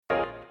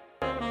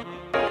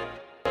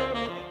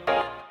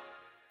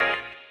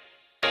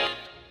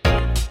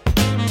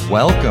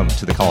Welcome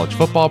to the College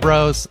Football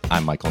Bros.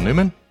 I'm Michael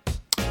Newman.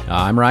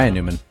 I'm Ryan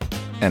Newman.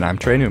 And I'm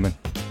Trey Newman.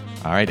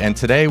 All right, and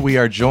today we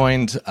are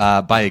joined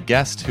by a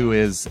guest who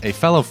is a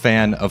fellow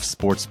fan of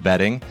sports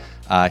betting.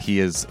 He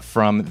is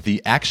from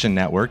the Action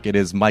Network. It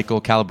is Michael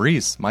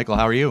Calabrese. Michael,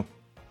 how are you?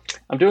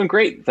 I'm doing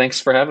great.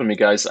 Thanks for having me,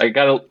 guys. I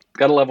gotta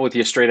level with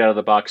you straight out of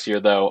the box here,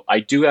 though. I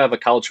do have a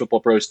College Football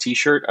Bros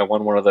t-shirt. I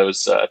won one of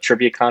those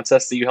trivia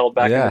contests that you held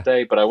back in the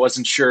day, but I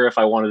wasn't sure if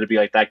I wanted to be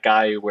like that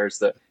guy who wears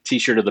the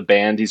t-shirt of the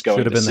band he's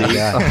going to see.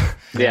 That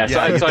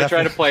guy. So I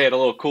try to play it a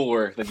little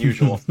cooler than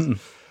usual.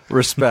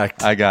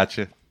 Respect. I got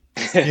you.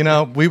 You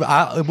know,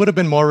 it would have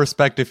been more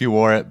respect if you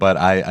wore it, but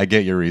I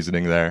get your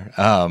reasosoning there.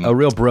 A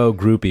real bro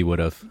groupie would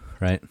have,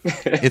 right?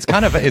 It's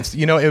kind of, it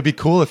would be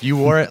cool if you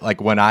wore it.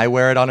 Like when I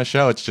wear it on a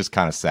show, it's just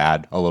kind of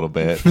sad a little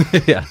bit.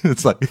 Yeah.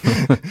 It's like,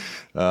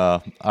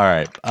 all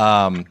right.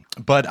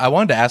 But I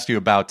wanted to ask you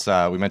about,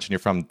 we mentioned you're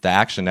from the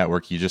Action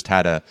Network. You just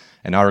had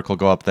an article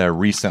go up there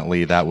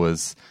recently that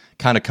was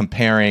kind of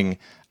comparing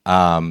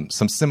some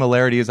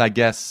similarities, I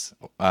guess,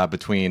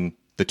 between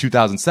the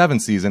 2007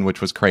 season, which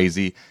was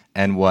crazy,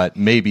 and what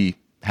maybe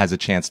has a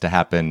chance to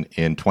happen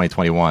in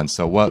 2021.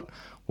 So what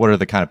are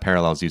the kind of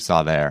parallels you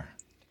saw there?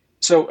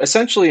 So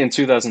essentially in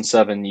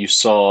 2007, you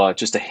saw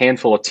just a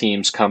handful of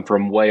teams come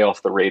from way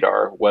off the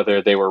radar,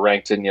 whether they were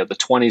ranked in the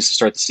 20s to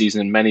start the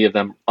season, many of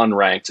them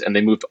unranked, and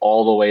they moved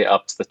all the way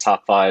up to the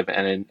top 5,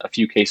 and in a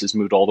few cases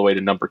moved all the way to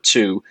number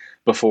 2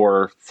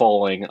 before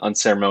falling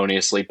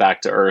unceremoniously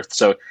back to earth.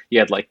 So you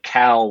had like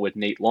Cal with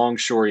Nate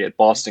Longshore, you had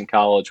Boston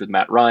College with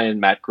Matt Ryan,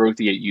 Matt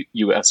Grothe at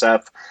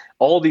USF.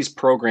 All these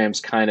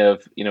programs kind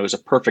of, was a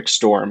perfect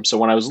storm. So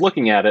when I was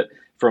looking at it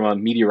from a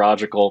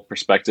meteorological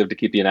perspective, to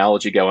keep the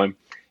analogy going,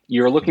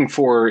 you're looking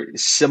for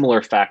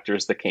similar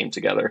factors that came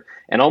together.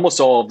 And almost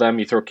all of them,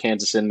 you throw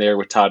Kansas in there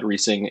with Todd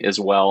Reesing as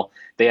well.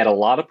 They had a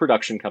lot of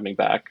production coming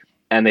back,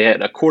 and they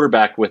had a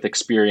quarterback with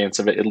experience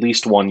of at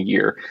least 1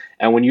 year.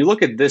 And when you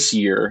look at this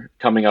year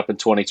coming up in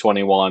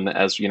 2021,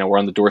 as we're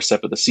on the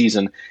doorstep of the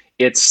season,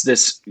 it's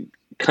this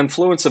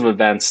confluence of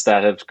events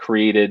that have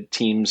created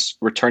teams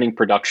returning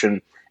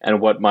production and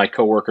what my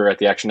coworker at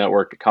the Action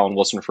Network, Colin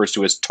Wilson, refers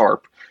to as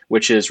TARP,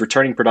 which is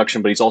returning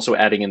production, but he's also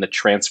adding in the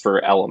transfer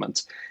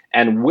element.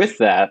 And with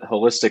that,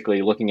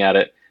 holistically looking at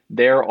it,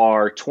 there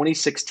are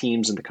 26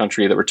 teams in the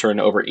country that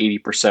return over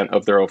 80%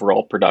 of their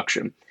overall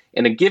production.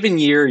 In a given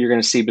year, you're going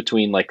to see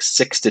between like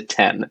 6 to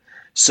 10.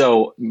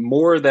 So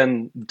more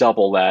than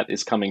double that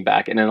is coming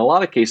back. And in a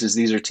lot of cases,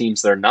 these are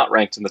teams that are not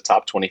ranked in the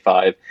top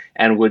 25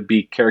 and would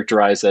be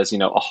characterized as,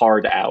 a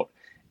hard out.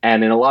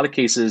 And in a lot of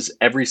cases,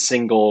 every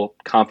single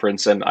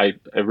conference, and I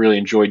really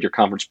enjoyed your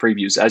conference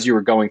previews, as you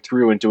were going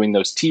through and doing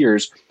those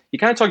tiers, you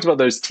kind of talked about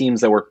those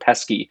teams that were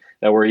pesky,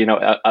 that were,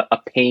 a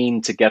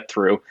pain to get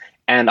through.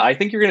 And I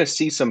think you're going to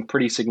see some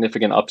pretty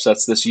significant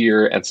upsets this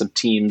year and some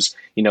teams,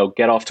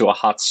 get off to a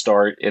hot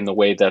start in the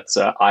way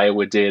that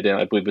Iowa did. And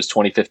I believe it was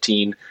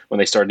 2015 when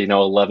they started,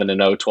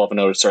 11-0,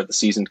 12-0 to start the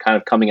season, kind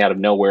of coming out of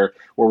nowhere,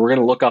 where we're going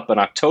to look up in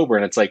October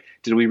and it's like,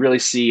 did we really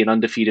see an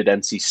undefeated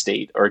NC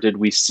State? Or did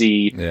we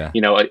see,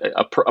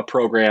 a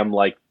program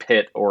like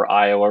Pitt or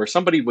Iowa or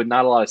somebody with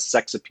not a lot of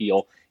sex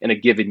appeal in a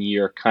given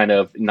year kind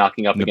of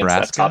knocking up against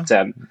that top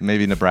 10?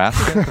 Maybe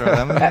Nebraska? Throw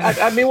them in there?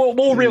 I mean,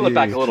 we'll reel it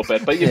back a little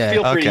bit, but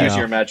feel free to use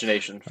your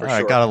imagination for sure.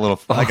 I got a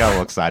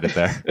little excited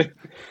there.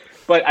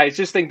 But I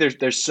just think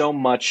there's so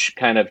much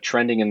kind of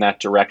trending in that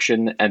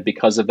direction. And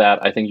because of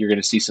that, I think you're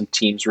going to see some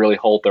teams really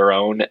hold their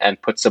own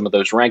and put some of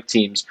those ranked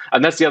teams.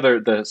 And that's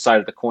the side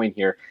of the coin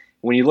here.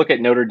 When you look at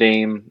Notre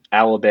Dame,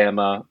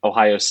 Alabama,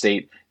 Ohio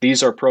State,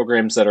 these are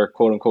programs that are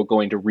quote unquote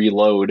going to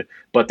reload,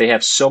 but they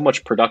have so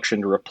much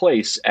production to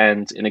replace.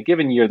 And in a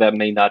given year, that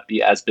may not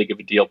be as big of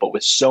a deal. But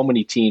with so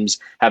many teams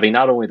having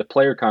not only the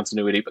player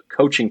continuity, but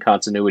coaching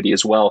continuity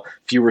as well,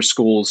 fewer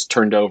schools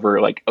turned over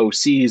like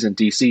OCs and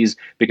DCs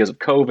because of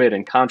COVID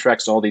and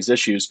contracts and all these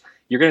issues,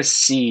 you're going to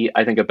see,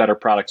 I think, a better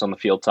product on the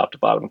field top to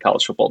bottom in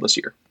college football this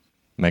year.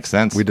 Makes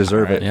sense. We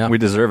deserve it. Yeah. We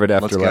deserve it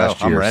after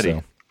last year. I'm ready.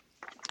 So.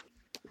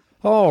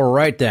 All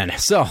right, then.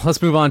 So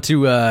let's move on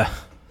to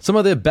some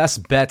of the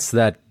best bets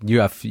that you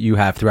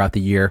have throughout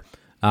the year.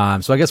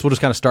 So I guess we'll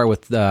just kind of start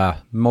with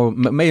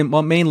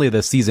mainly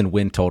the season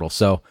win total.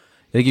 So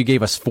I think you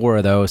gave us 4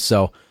 of those.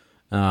 So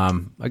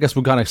I guess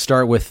we'll kind of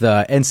start with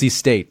NC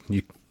State.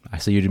 I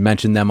see you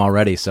mentioned them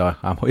already, so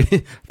I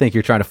think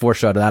you're trying to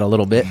foreshadow that a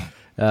little bit.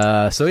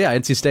 So yeah,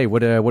 NC State.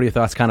 What are your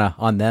thoughts kind of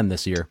on them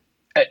this year?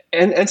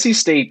 And NC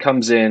State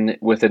comes in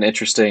with an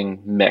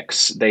interesting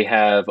mix. They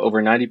have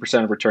over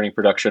 90% of returning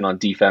production on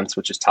defense,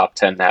 which is top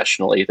 10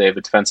 nationally. They have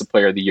a Defensive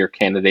Player of the Year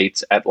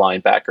candidates at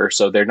linebacker.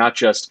 So they're not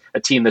just a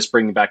team that's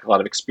bringing back a lot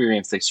of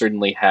experience. They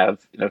certainly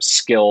have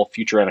skill,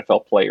 future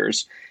NFL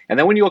players. And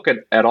then when you look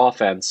at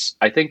offense,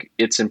 I think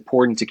it's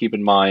important to keep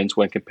in mind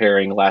when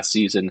comparing last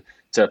season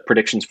to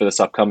predictions for this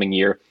upcoming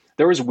year,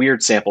 there was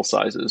weird sample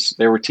sizes.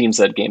 There were teams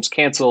that had games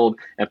canceled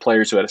and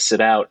players who had to sit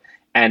out.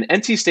 And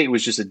NC State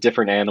was just a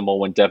different animal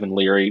when Devin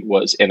Leary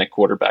was in at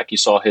quarterback. You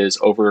saw his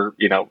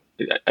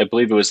I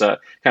believe it was a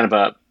kind of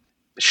a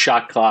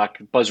shot clock,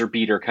 buzzer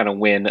beater kind of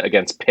win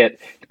against Pitt.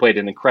 He played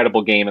an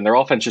incredible game, and their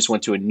offense just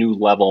went to a new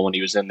level when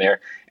he was in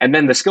there. And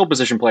then the skill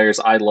position players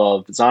I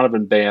love,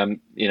 Zonovan Bam,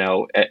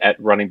 at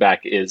running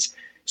back is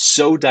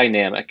so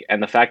dynamic.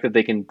 And the fact that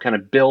they can kind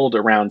of build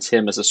around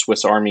him as a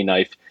Swiss Army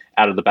knife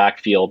out of the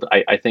backfield,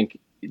 I think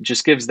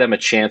just gives them a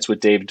chance with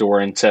Dave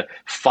Doran to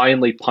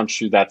finally punch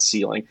through that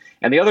ceiling.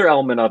 And the other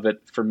element of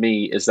it for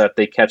me is that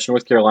they catch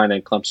North Carolina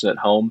and Clemson at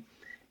home.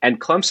 And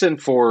Clemson,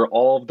 for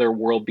all of their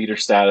world beater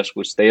status,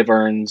 which they've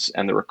earned,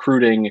 and the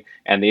recruiting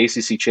and the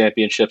ACC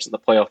championships and the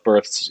playoff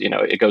berths,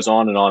 it goes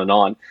on and on and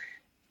on.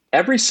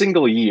 Every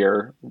single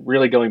year,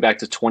 really going back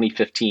to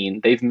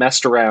 2015, they've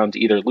messed around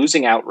either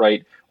losing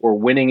outright or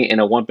winning in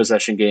a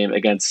one-possession game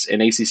against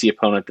an ACC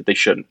opponent that they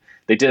shouldn't.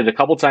 They did it a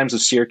couple times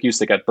with Syracuse.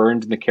 They got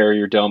burned in the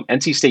Carrier Dome.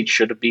 NC State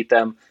should have beat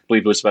them. I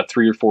believe it was about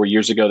 3 or 4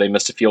 years ago. They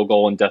missed a field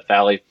goal in Death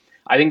Valley.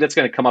 I think that's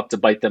going to come up to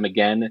bite them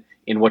again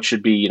in what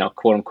should be,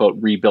 quote unquote,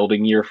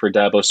 rebuilding year for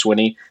Dabo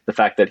Swinney. The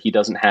fact that he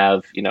doesn't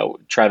have,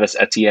 Travis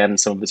Etienne and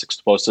some of his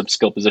explosive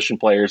skill position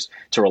players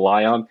to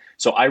rely on.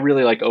 So I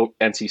really like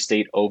NC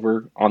State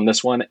over on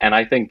this one. And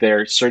I think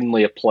they're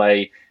certainly a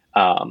play,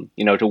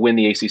 to win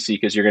the ACC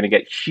because you're going to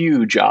get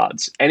huge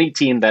odds. Any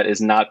team that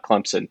is not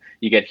Clemson,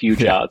 you get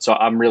huge odds. So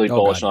I'm really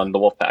bullish on the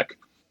Wolfpack.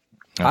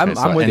 Okay,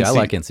 I'm with you. I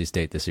like NC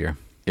State this year.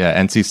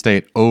 Yeah, NC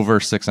State over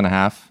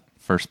 6.5.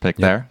 First pick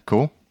there.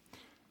 Cool.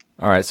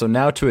 All right, so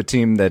now to a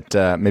team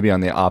that maybe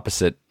on the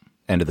opposite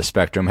end of the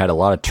spectrum had a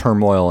lot of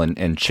turmoil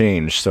and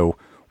change. So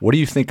what do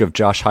you think of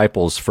Josh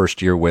Heupel's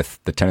first year with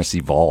the Tennessee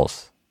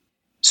Vols?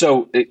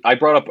 So I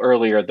brought up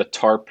earlier the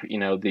TARP,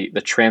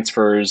 the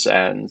transfers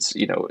and,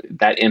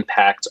 that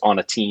impact on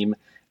a team.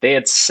 They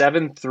had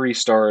 7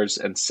 3-stars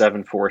and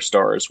 7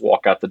 4-stars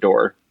walk out the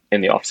door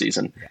in the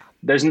offseason. Yeah.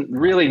 There's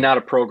really not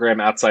a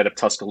program outside of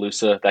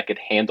Tuscaloosa that could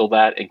handle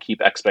that and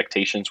keep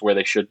expectations where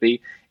they should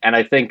be. And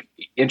I think,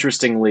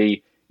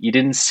 interestingly, you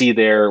didn't see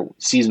their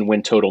season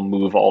win total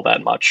move all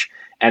that much.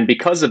 And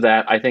because of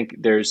that, I think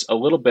there's a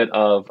little bit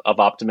of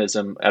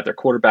optimism at their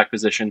quarterback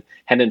position.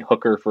 Hendon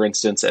Hooker, for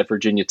instance, at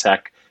Virginia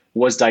Tech,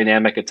 was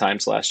dynamic at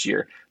times last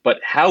year. But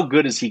how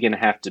good is he going to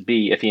have to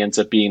be if he ends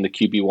up being the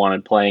QB1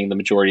 and playing the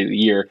majority of the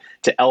year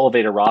to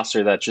elevate a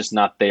roster that's just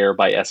not there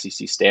by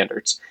SEC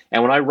standards?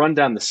 And when I run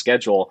down the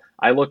schedule,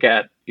 I look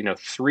at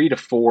 3 to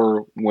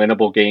 4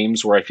 winnable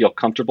games where I feel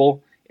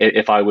comfortable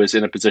if I was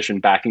in a position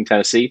backing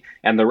Tennessee,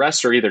 and the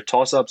rest are either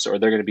toss-ups or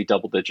they're going to be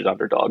double-digit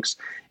underdogs.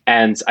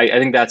 And I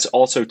think that's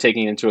also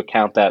taking into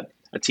account that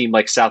a team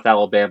like South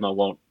Alabama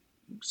won't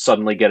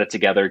suddenly get it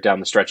together down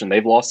the stretch, and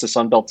they've lost to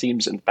Sun Belt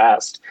teams in the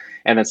past.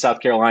 And then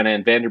South Carolina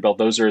and Vanderbilt,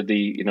 those are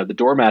the the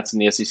doormats in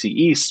the SEC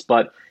East,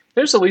 but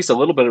there's at least a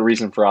little bit of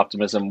reason for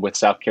optimism with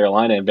South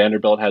Carolina, and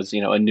Vanderbilt has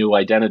a new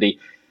identity.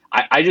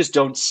 I just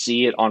don't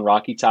see it on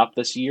Rocky Top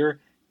this year.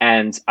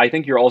 And I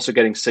think you're also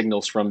getting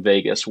signals from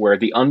Vegas where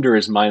the under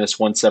is minus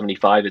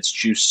 175. It's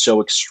juiced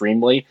so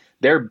extremely.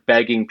 They're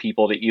begging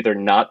people to either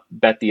not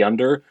bet the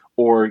under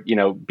or,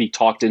 be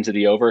talked into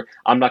the over.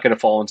 I'm not going to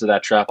fall into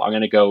that trap. I'm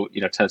going to go,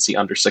 Tennessee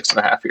under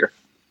 6.5 here.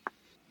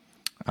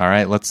 All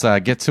right, let's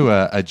get to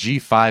a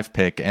G5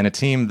 pick and a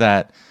team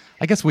that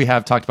I guess we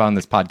have talked about on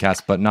this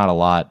podcast, but not a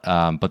lot.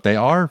 But they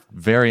are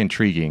very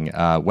intriguing.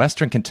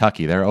 Western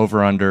Kentucky, their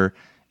over-under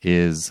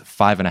is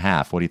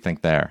 5.5. What do you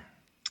think there?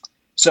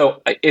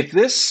 So if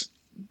this,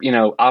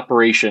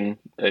 operation,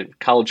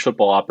 college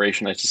football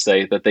operation, I should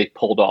say, that they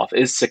pulled off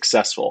is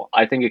successful,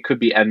 I think it could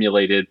be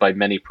emulated by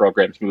many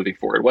programs moving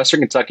forward.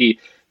 Western Kentucky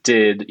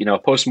did, a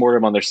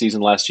postmortem on their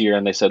season last year,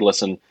 and they said,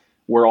 listen,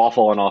 we're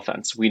awful on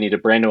offense. We need a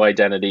brand new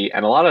identity.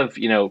 And a lot of,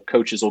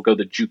 coaches will go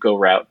the JUCO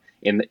route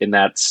in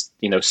that,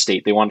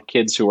 state. They want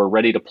kids who are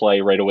ready to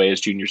play right away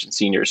as juniors and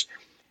seniors.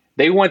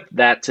 They went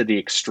that to the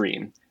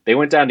extreme. They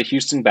went down to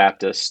Houston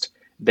Baptist.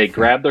 They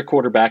grabbed their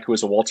quarterback, who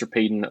was a Walter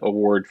Payton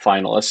Award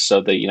finalist, so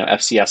the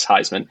FCS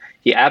Heisman.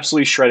 He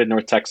absolutely shredded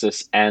North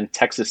Texas and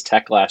Texas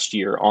Tech last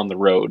year on the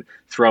road,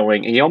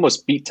 throwing. And he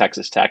almost beat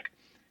Texas Tech.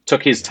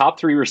 Took his top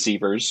 3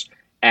 receivers,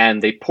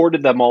 and they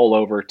ported them all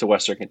over to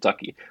Western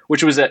Kentucky,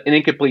 which was an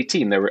incomplete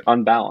team. They were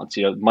unbalanced,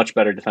 much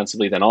better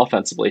defensively than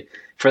offensively.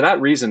 For that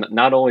reason,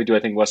 not only do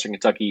I think Western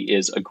Kentucky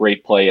is a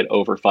great play at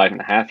over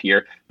 5.5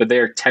 here, but they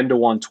are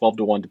 10-1,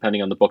 12-1,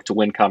 depending on the book to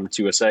win Conference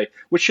USA,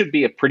 which should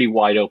be a pretty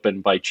wide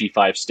open by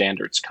G5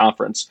 standards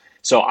conference.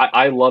 So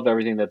I love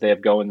everything that they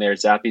have going there.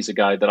 Zappy's a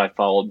guy that I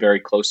followed very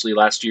closely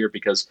last year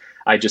because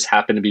I just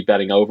happened to be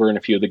betting over in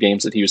a few of the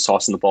games that he was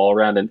tossing the ball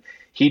around, and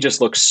he just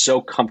looks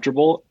so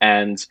comfortable.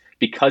 And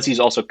because he's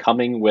also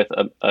coming with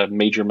a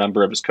major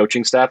member of his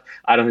coaching staff,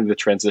 I don't think the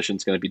transition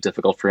is going to be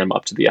difficult for him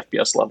up to the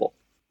FBS level.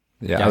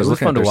 Yeah, it was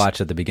fun to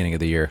watch at the beginning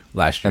of the year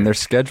last year. And their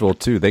schedule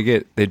too.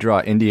 They draw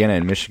Indiana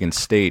and Michigan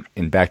State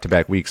in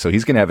back-to-back weeks, so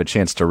he's going to have a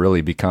chance to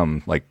really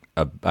become like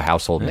a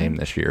household name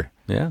this year.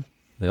 Yeah,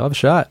 they'll have a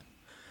shot.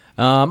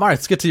 All right,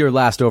 let's get to your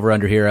last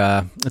over-under here.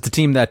 It's a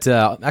team that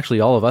actually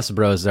all of us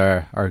bros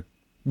are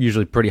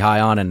usually pretty high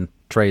on, and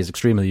Trey is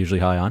extremely usually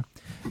high on.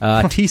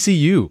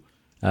 TCU.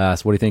 So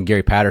what do you think,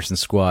 Gary Patterson's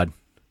squad?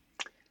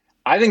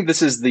 I think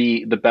this is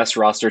the best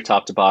roster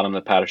top to bottom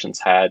that Patterson's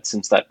had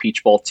since that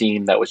Peach Bowl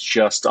team that was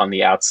just on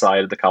the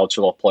outside of the college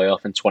football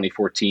playoff in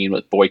 2014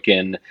 with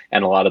Boykin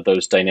and a lot of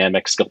those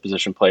dynamic skill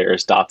position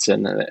players,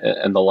 Dotson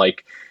and the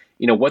like.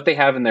 What they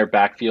have in their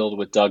backfield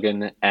with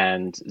Duggan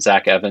and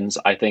Zach Evans,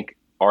 I think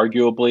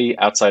arguably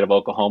outside of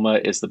Oklahoma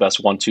is the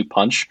best 1-2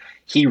 punch.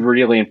 He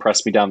really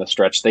impressed me down the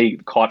stretch. They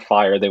caught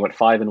fire. They went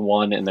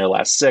 5-1 in their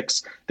last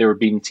 6. They were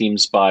beating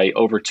teams by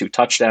over 2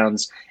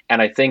 touchdowns.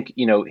 And I think,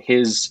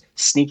 his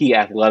sneaky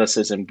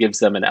athleticism gives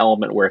them an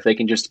element where if they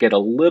can just get a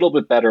little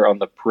bit better on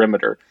the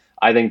perimeter,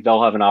 I think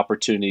they'll have an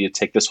opportunity to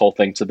take this whole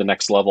thing to the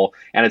next level.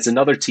 And it's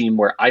another team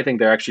where I think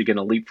they're actually going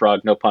to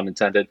leapfrog, no pun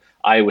intended,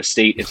 Iowa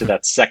State into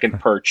that second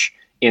perch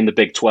in the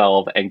Big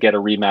 12 and get a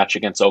rematch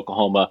against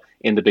Oklahoma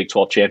in the Big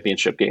 12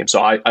 championship game.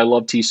 So I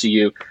love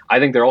TCU. I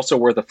think they're also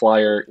worth a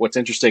flyer. What's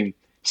interesting,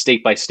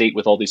 state by state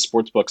with all these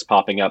sports books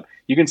popping up,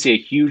 you can see a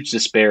huge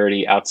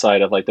disparity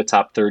outside of like the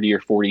top 30 or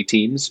 40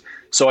 teams.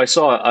 So I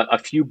saw a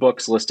few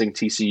books listing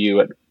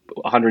TCU at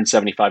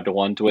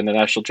 175-1 to win the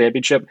national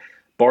championship.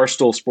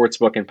 Barstool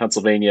Sportsbook in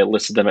Pennsylvania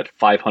listed them at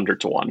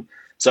 500-1.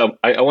 So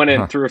I went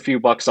in, threw a few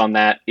bucks on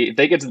that. If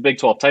they get to the Big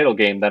 12 title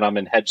game, then I'm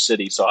in Hedge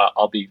City. So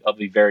I'll be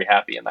very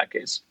happy in that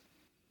case.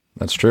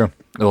 That's true.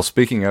 Well,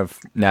 speaking of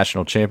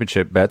national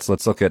championship bets,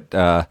 let's look at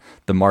the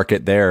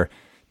market there.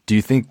 Do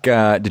you think,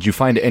 did you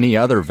find any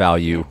other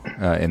value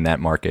in that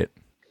market?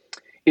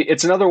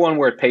 It's another one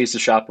where it pays to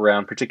shop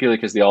around, particularly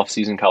because the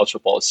offseason college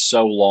football is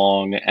so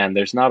long and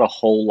there's not a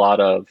whole lot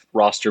of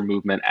roster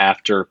movement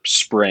after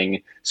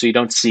spring. So you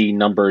don't see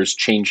numbers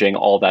changing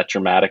all that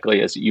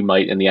dramatically as you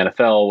might in the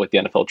NFL with the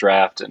NFL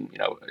draft and,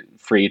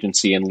 free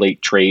agency and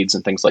late trades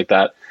and things like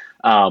that.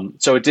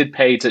 So it did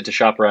pay to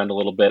shop around a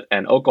little bit.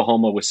 And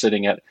Oklahoma was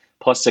sitting at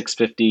plus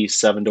 650,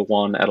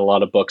 7-1 at a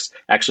lot of books,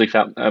 actually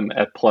found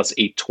at plus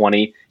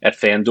 820 at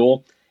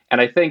FanDuel.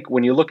 And I think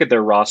when you look at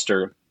their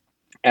roster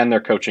and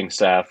their coaching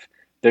staff,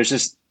 there's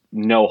just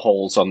no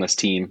holes on this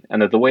team.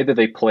 And the way that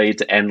they played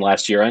to end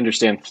last year, I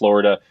understand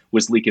Florida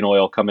was leaking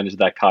oil coming into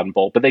that Cotton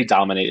Bowl, but they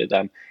dominated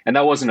them. And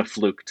that wasn't a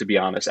fluke, to be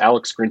honest.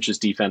 Alex Grinch's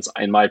defense,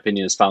 in my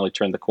opinion, has finally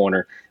turned the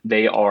corner.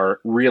 They are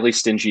really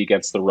stingy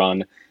against the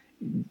run,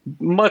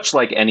 much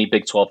like any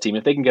Big 12 team.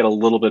 If they can get a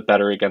little bit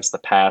better against the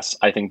pass,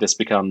 I think this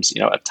becomes,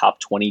 a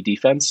top 20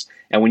 defense.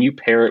 And when you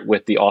pair it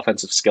with the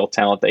offensive skill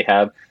talent they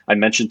have, I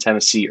mentioned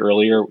Tennessee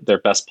earlier, their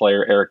best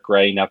player, Eric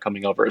Gray, now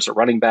coming over as a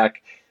running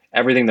back.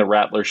 Everything the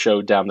Rattler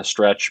showed down the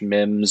stretch,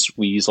 Mims,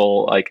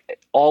 Weasel, like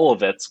all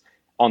of it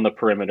on the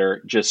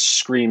perimeter just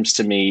screams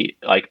to me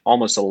like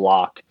almost a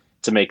lock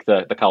to make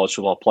the college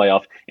football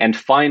playoff. And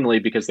finally,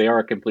 because they are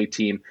a complete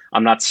team,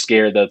 I'm not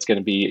scared that it's going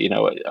to be,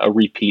 a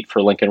repeat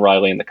for Lincoln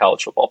Riley in the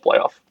college football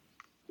playoff.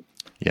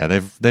 Yeah,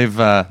 they've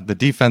the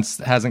defense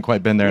hasn't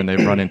quite been there, and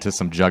they've run into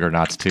some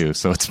juggernauts too.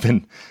 So it's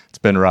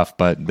been rough,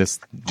 but a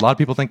lot of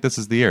people think this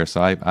is the year,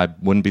 so I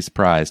wouldn't be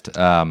surprised.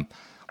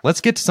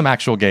 Let's get to some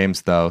actual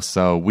games though.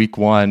 So week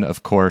 1,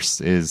 of course,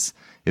 is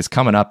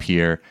coming up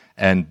here,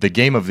 and the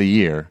game of the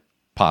year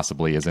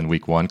possibly is in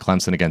week 1,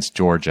 Clemson against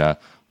Georgia.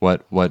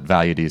 What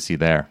value do you see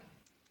there?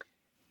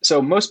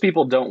 So most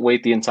people don't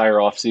wait the entire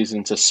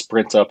offseason to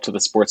sprint up to the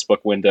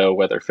sportsbook window,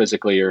 whether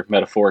physically or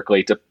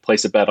metaphorically, to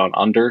place a bet on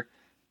under.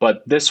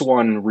 But this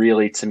one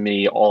really, to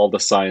me, all the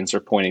signs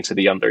are pointing to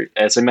the under.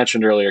 As I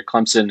mentioned earlier,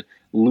 Clemson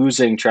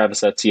losing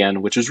Travis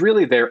Etienne, which is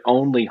really their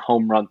only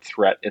home run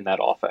threat in that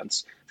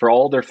offense. For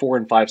all their 4-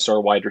 and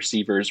 5-star wide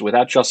receivers,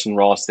 without Justin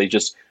Ross, they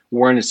just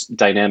weren't as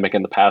dynamic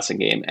in the passing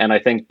game. And I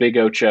think Big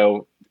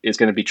Ocho is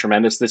going to be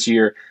tremendous this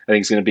year. I think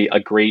he's going to be a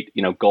great,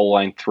 goal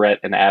line threat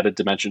and added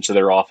dimension to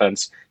their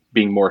offense,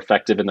 being more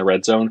effective in the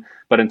red zone.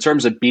 But in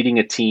terms of beating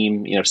a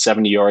team,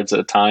 70 yards at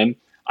a time,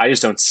 I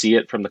just don't see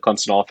it from the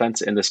Clemson offense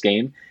in this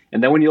game.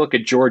 And then when you look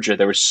at Georgia,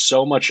 there was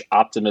so much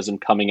optimism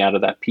coming out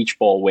of that Peach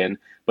Bowl win.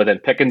 But then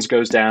Pickens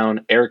goes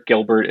down. Eric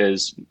Gilbert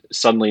is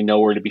suddenly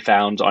nowhere to be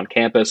found on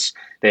campus.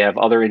 They have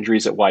other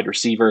injuries at wide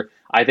receiver.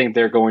 I think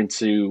they're going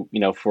to,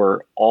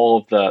 for all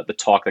of the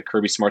talk that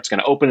Kirby Smart's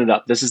going to open it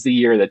up. This is the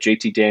year that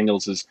JT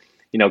Daniels is,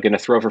 going to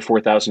throw for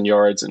 4,000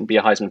 yards and be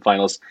a Heisman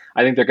finalist.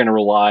 I think they're going to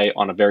rely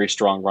on a very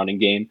strong running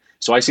game.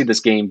 So I see this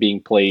game being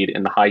played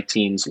in the high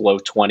teens, low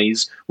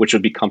 20s, which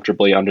would be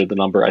comfortably under the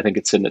number. I think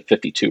it's sitting at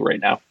 52 right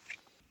now.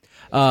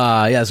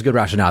 Yeah, it's a good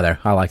rationale there.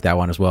 I like that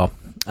one as well.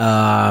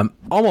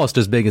 Almost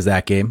as big as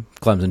that game,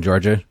 Clemson,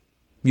 Georgia.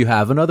 You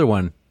have another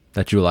one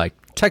that you like,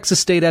 Texas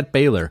State at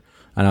Baylor.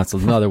 I know it's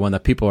another one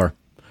that people are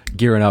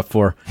gearing up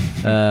for.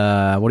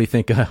 What do you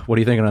think? What are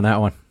you thinking on that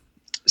one?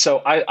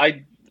 So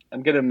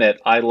I'm going to admit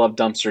I love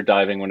dumpster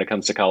diving when it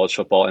comes to college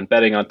football, and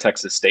betting on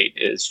Texas State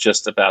is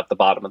just about the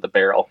bottom of the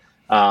barrel.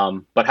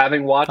 But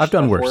having watched I've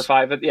done worse. 4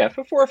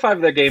 or 5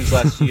 of their games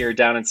last year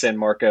down in San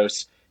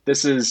Marcos,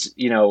 this is,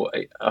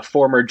 a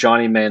former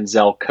Johnny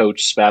Manziel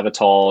coach,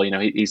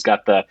 Spavital. He's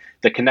got the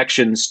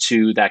connections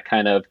to that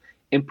kind of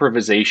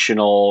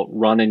improvisational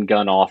run and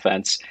gun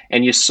offense.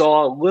 And you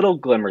saw little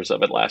glimmers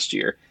of it last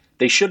year.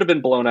 They should have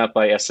been blown out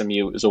by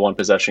SMU. It was a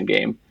 1-possession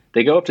game.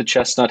 They go up to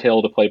Chestnut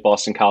Hill to play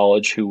Boston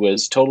College, who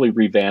was totally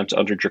revamped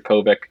under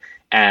Dracovic.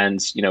 and,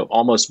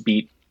 almost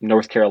beat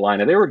North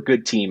Carolina. They were a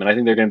good team, and I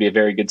think they're going to be a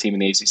very good team in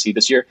the ACC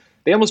this year.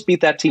 They almost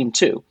beat that team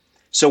too.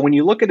 So when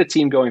you look at a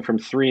team going from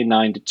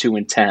 3-9 to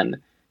 2-10,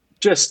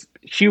 just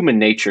human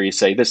nature, you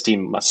say this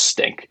team must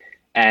stink.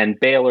 And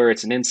Baylor,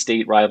 it's an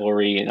in-state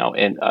rivalry,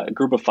 and a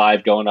group of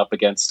 5 going up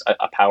against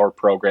a power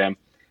program.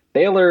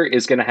 Baylor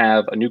is going to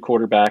have a new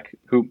quarterback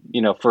who,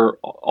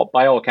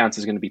 by all accounts,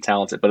 is going to be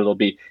talented, but it'll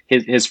be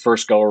his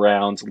first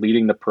go-around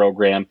leading the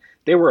program.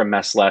 They were a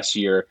mess last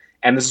year,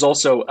 and this is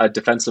also a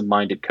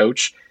defensive-minded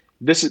coach.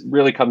 This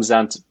really comes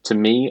down to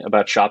me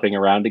about shopping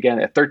around again.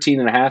 At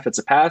 13.5, it's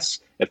a pass.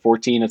 At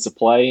 14, it's a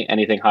play.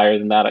 Anything higher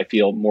than that, I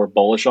feel more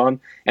bullish on.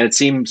 And it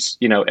seems,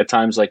 at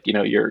times like,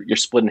 you're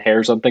splitting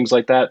hairs on things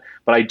like that.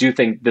 But I do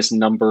think this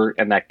number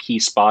and that key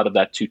spot of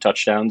that 2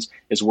 touchdowns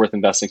is worth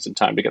investing some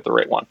time to get the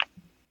right one.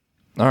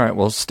 All right.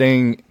 Well,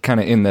 staying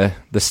kind of in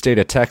the state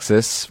of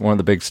Texas, one of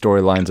the big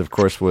storylines, of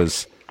course,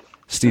 was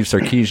Steve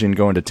Sarkisian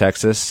going to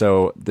Texas.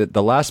 So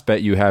the last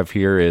bet you have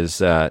here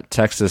is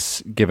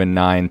Texas giving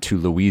 9 to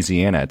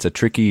Louisiana. It's a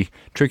tricky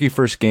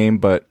first game,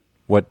 but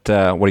what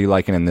are you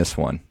liking in this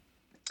one?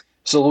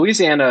 So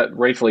Louisiana,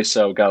 rightfully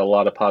so, got a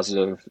lot of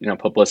positive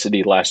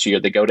publicity last year.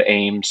 They go to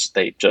Ames.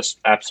 They just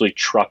absolutely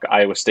truck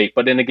Iowa State,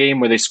 but in a game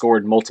where they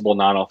scored multiple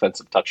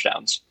non-offensive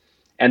touchdowns.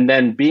 And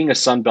then being a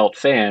Sun Belt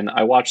fan,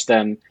 I watched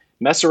them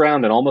mess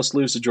around and almost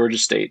lose to Georgia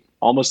State,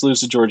 almost lose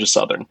to Georgia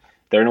Southern.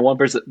 They're in a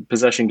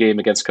 1-possession game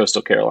against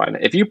Coastal Carolina.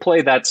 If you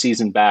play that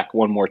season back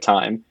one more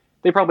time,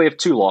 they probably have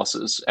 2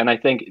 losses. And I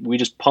think we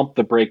just pump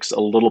the brakes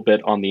a little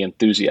bit on the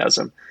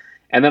enthusiasm.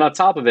 And then on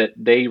top of it,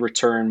 they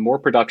return more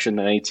production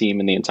than any team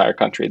in the entire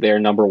country. They're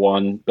number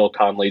 1, Bill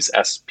Conley's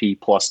SP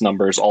plus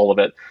numbers, all of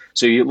it.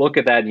 So you look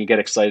at that and you get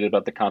excited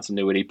about the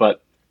continuity.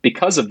 But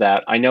because of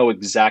that, I know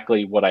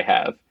exactly what I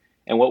have.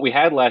 And what we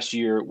had last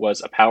year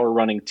was a power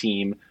running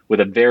team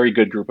with a very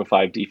good group of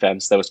 5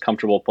 defense that was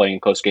comfortable playing in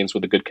close games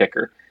with a good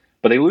kicker.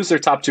 But they lose their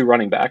top 2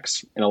 running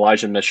backs in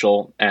Elijah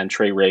Mitchell and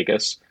Trey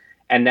Regis.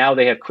 And now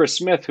they have Chris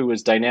Smith, who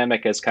is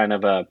dynamic as kind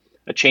of a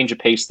change of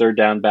pace, third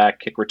down back,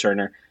 kick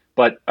returner.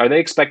 But are they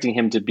expecting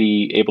him to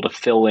be able to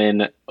fill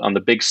in on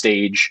the big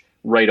stage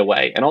right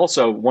away? And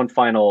also, one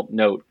final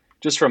note,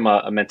 just from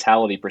a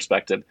mentality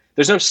perspective,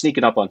 there's no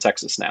sneaking up on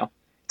Texas now.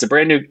 It's a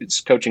brand new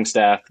coaching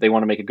staff. They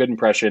want to make a good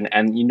impression,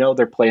 and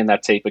they're playing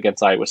that tape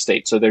against Iowa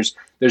State. So there's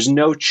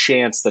no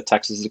chance that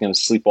Texas is going to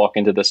sleepwalk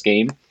into this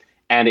game.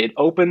 And it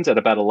opens at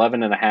about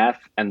 11.5,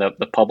 and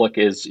the public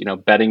is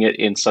betting it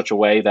in such a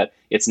way that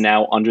it's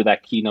now under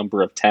that key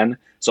number of 10.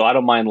 So I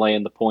don't mind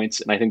laying the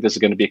points, and I think this is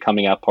going to be a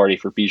coming out party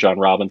for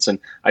Bijan Robinson.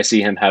 I see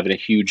him having a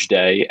huge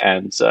day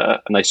and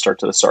a nice start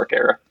to the Sark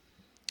era.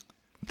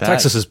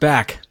 Texas is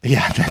back.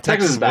 Yeah,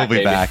 Texas will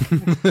be back.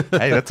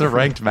 Hey, that's a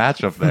ranked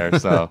matchup there.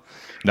 So,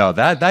 no,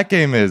 that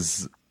game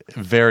is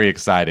very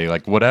exciting.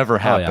 Like, whatever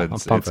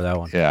happens, I'm pumped for that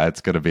one. Yeah,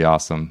 it's going to be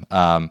awesome.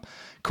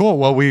 Cool.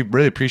 Well, we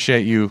really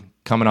appreciate you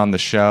coming on the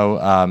show.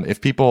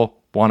 If people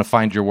want to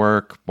find your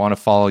work, want to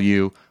follow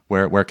you,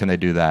 where can they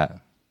do that?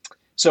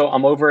 So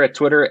I'm over at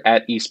Twitter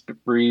at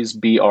EastBreeze,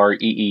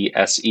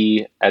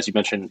 BREESE. As you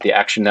mentioned, the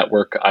Action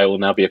Network. I will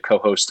now be a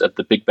co-host of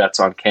the Big Bets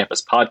on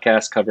Campus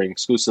podcast, covering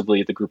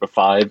exclusively the group of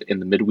 5 in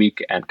the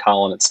midweek, and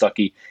Colin and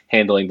Stuckey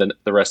handling the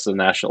rest of the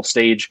national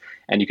stage.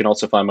 And you can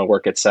also find my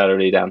work at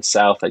Saturday Down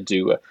South. I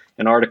do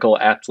an article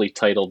aptly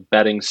titled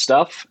Betting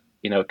Stuff,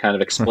 kind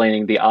of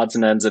explaining the odds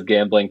and ends of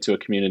gambling to a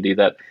community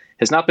that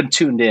has not been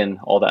tuned in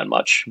all that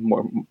much.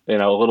 More,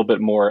 a little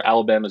bit more.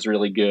 Alabama's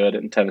really good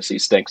and Tennessee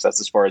stinks.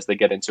 That's as far as they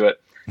get into it.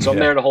 So I'm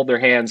there to hold their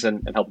hands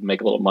and help them make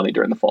a little money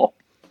during the fall.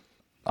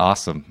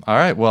 Awesome. All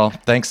right. Well,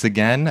 thanks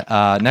again.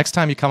 Next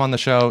time you come on the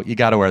show, you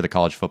got to wear the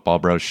College Football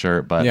Bros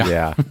shirt, but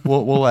yeah.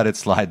 we'll let it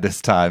slide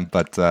this time.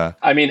 But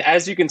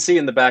as you can see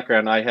in the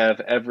background, I have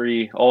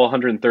all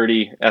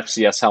 130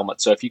 FCS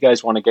helmets. So if you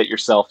guys want to get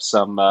yourself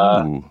some,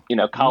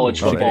 College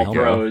Football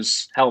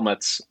Bros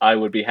helmets, I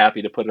would be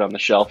happy to put it on the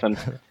shelf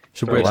and.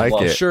 Should wear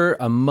a shirt,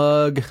 a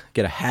mug,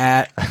 get a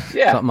hat,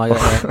 something like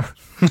that.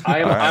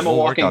 I'm a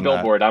walking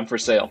billboard. I'm for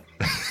sale.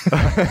 All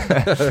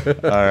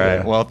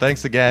right. Well,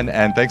 thanks again,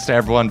 and thanks to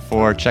everyone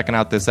for checking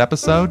out this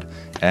episode.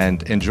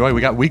 And enjoy.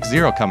 We got week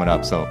 0 coming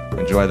up, so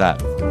enjoy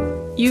that.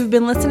 You've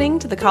been listening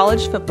to the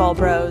College Football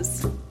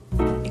Bros.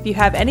 If you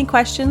have any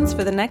questions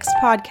for the next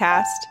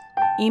podcast,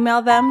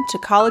 email them to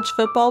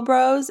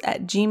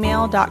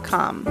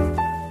collegefootballbros@gmail.com.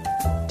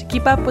 To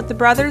keep up with the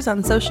brothers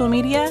on social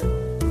media,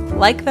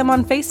 like them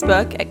on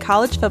Facebook at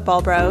College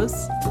Football Bros,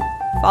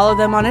 follow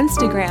them on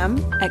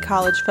Instagram at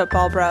College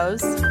Football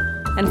Bros,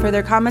 and for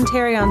their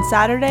commentary on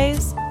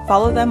Saturdays,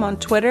 follow them on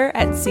Twitter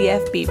at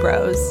CFB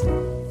Bros.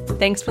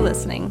 Thanks for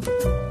listening.